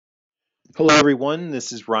Hello, everyone.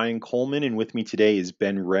 This is Ryan Coleman, and with me today is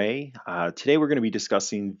Ben Ray. Today, we're going to be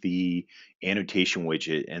discussing the annotation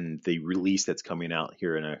widget and the release that's coming out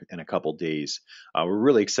here in a couple days. We're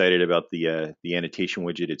really excited about the annotation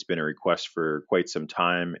widget. It's been a request for quite some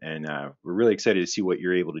time, and we're really excited to see what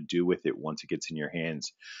you're able to do with it once it gets in your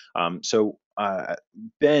hands.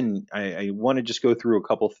 Ben, I want to just go through a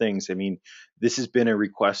couple things. I mean, this has been a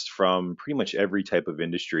request from pretty much every type of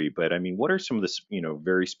industry, but I mean, what are some of the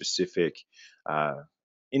very specific uh,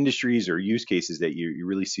 industries or use cases that you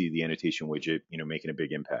really see the annotation widget making a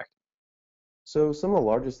big impact? So some of the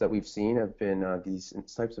largest that we've seen have been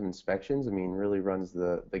types of inspections. I mean, really runs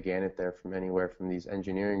the gamut there from anywhere from these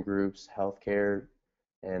engineering groups, healthcare,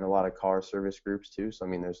 and a lot of car service groups too. So I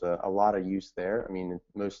mean, there's a lot of use there. I mean, it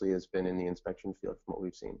mostly has been in the inspection field from what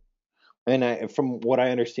we've seen. From what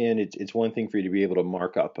I understand, it's one thing for you to be able to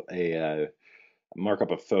mark up a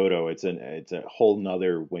photo. It's a whole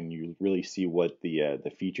nother when you really see what the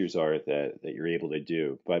features are that you're able to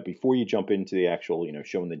do. But before you jump into the actual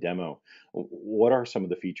showing the demo, what are some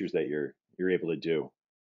of the features that you're able to do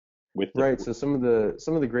with the Right. So some of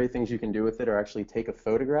the great things you can do with it are actually take a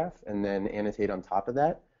photograph and then annotate on top of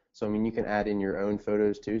that. So I mean, you can add in your own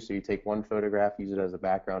photos too. So you take one photograph, use it as a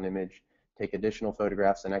background image, take additional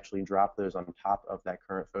photographs, and actually drop those on top of that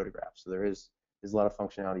current photograph. So there's a lot of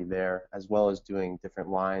functionality there, as well as doing different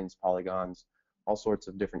lines, polygons, all sorts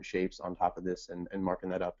of different shapes on top of this, and marking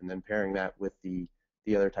that up, and then pairing that with the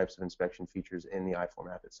other types of inspection features in the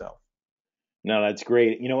iForm app itself. No, that's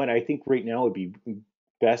great. You know what? I think right now would be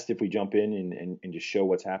best if we jump in and just show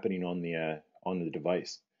what's happening on the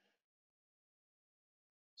device.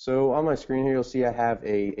 So on my screen here, you'll see I have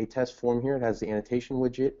a test form here. It has the annotation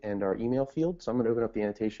widget and our email field. So I'm going to open up the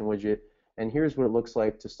annotation widget, and here's what it looks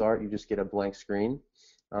like to start. You just get a blank screen.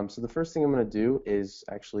 So the first thing I'm going to do is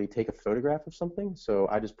actually take a photograph of something. So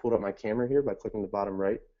I just pulled up my camera here by clicking the bottom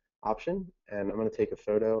right option, and I'm going to take a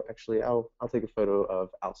photo. Actually, I'll take a photo of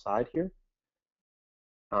outside here.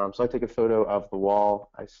 So I take a photo of the wall.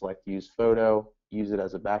 I select use photo, use it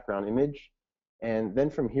as a background image. And then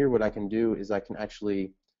from here, what I can do is I can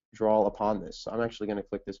actually draw upon this. So I'm actually going to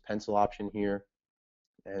click this pencil option here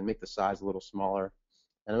and make the size a little smaller.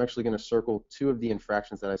 And I'm actually going to circle two of the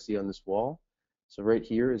infractions that I see on this wall. So right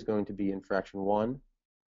here is going to be infraction 1,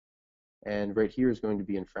 and right here is going to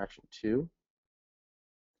be infraction 2.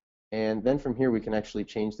 And then from here we can actually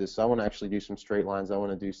change this. So I want to actually do some straight lines. I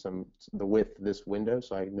want to do the width of this window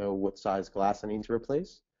so I know what size glass I need to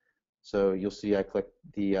replace. So you'll see I click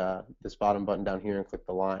this bottom button down here and click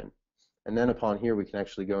the line. And then upon here we can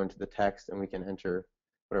actually go into the text and we can enter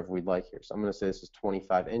whatever we'd like here. So I'm going to say this is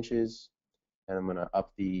 25 inches, and I'm going to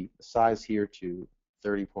up the size here to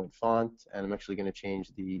 30-point font, and I'm actually going to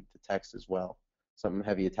change the text as well. Something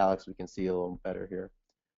heavy italics we can see a little better here.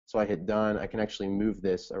 So I hit done. I can actually move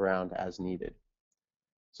this around as needed.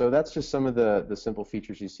 So that's just some of the simple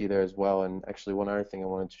features you see there as well. And actually, one other thing I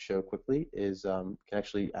wanted to show quickly is you can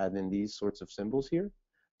actually add in these sorts of symbols here.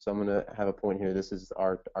 So I'm going to have a point here. This is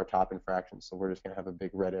our top infraction. So we're just going to have a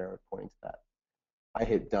big red arrow pointing to that. I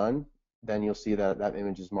hit done. Then you'll see that that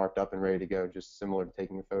image is marked up and ready to go, just similar to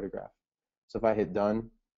taking a photograph. So if I hit done,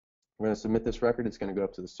 I'm going to submit this record. It's going to go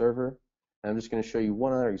up to the server. And I'm just going to show you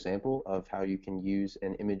one other example of how you can use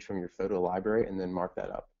an image from your photo library and then mark that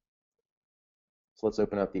up. So let's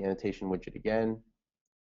open up the annotation widget again.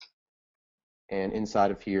 And inside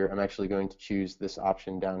of here, I'm actually going to choose this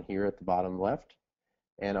option down here at the bottom left.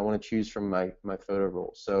 And I want to choose from my photo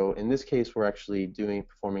roll. So in this case, we're actually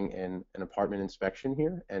performing an apartment inspection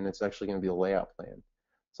here, and it's actually going to be a layout plan.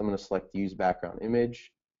 So I'm going to select use background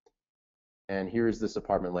image, and here is this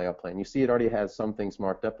apartment layout plan. You see it already has some things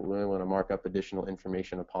marked up, but we want to mark up additional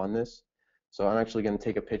information upon this. So I'm actually going to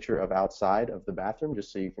take a picture of outside of the bathroom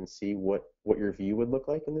just so you can see what your view would look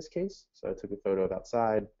like in this case. So I took a photo of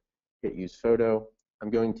outside, hit use photo.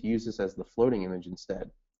 I'm going to use this as the floating image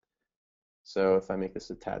instead. So if I make this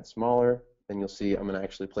a tad smaller, then you'll see I'm going to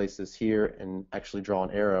actually place this here and actually draw an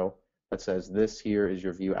arrow that says this here is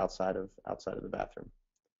your view outside of the bathroom.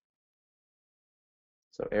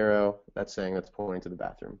 So arrow, that's saying that's pointing to the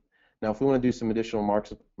bathroom. Now, if we want to do some additional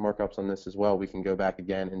markups on this as well, we can go back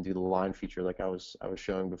again and do the line feature like I was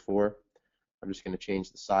showing before. I'm just going to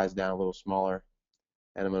change the size down a little smaller,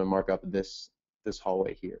 and I'm going to mark up this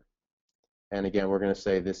hallway here. And again, we're going to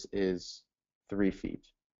say this is 3 feet.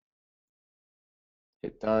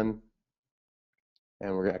 Hit done,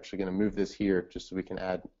 and we're actually going to move this here just so we can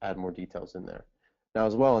add more details in there. Now,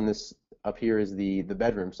 as well, in this up here is the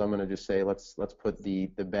bedroom. So I'm going to just say let's put the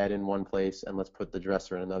bed in one place and let's put the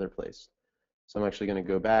dresser in another place. So I'm actually going to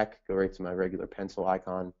go back, go right to my regular pencil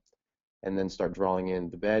icon, and then start drawing in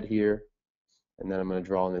the bed here. and then I'm going to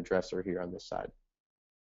draw in the dresser here on this side.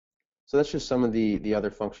 So that's just some of the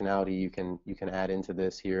other functionality you can add into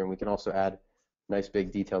this here, and we can also add nice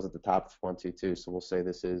big details at the top if you want to too. So we'll say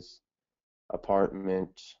this is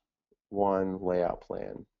apartment 1 layout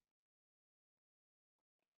plan.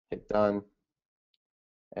 Hit done,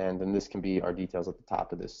 and then this can be our details at the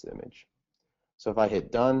top of this image. So if I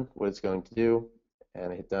hit done, what it's going to do,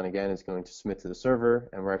 and I hit done again, it's going to submit to the server,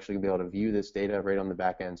 and we're actually going to be able to view this data right on the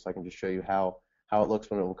back end. So I can just show you how it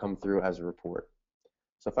looks when it will come through as a report.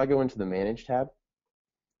 So if I go into the Manage tab,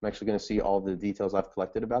 I'm actually going to see all the details I've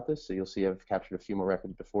collected about this. So you'll see I've captured a few more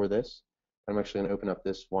records before this. I'm actually going to open up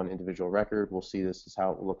this one individual record. We'll see this is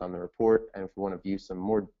how it will look on the report. And if we want to view some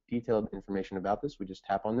more detailed information about this, we just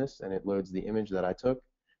tap on this and it loads the image that I took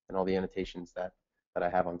and all the annotations that I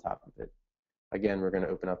have on top of it. Again, we're going to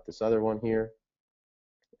open up this other one here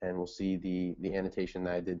and we'll see the annotation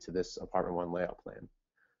that I did to this apartment 1 layout plan.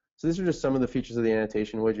 So these are just some of the features of the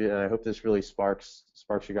annotation widget, and I hope this really sparks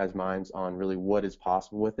your guys' minds on really what is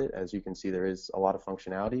possible with it. As you can see, there is a lot of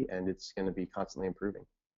functionality, and it's going to be constantly improving.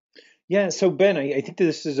 Yeah, so Ben, I think that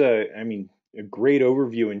this is a great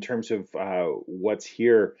overview in terms of what's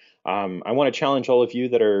here. I want to challenge all of you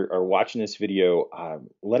that are watching this video.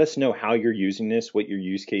 Let us know how you're using this, what your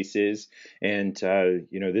use case is, and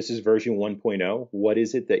this is version 1.0. What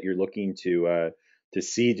is it that you're looking to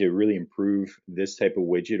see to really improve this type of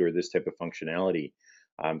widget or this type of functionality?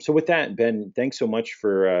 So with that, Ben, thanks so much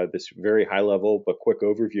for this very high level but quick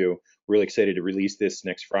overview. Really excited to release this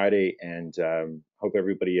next Friday, and hope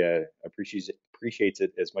everybody appreciates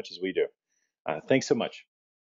it as much as we do. Thanks so much.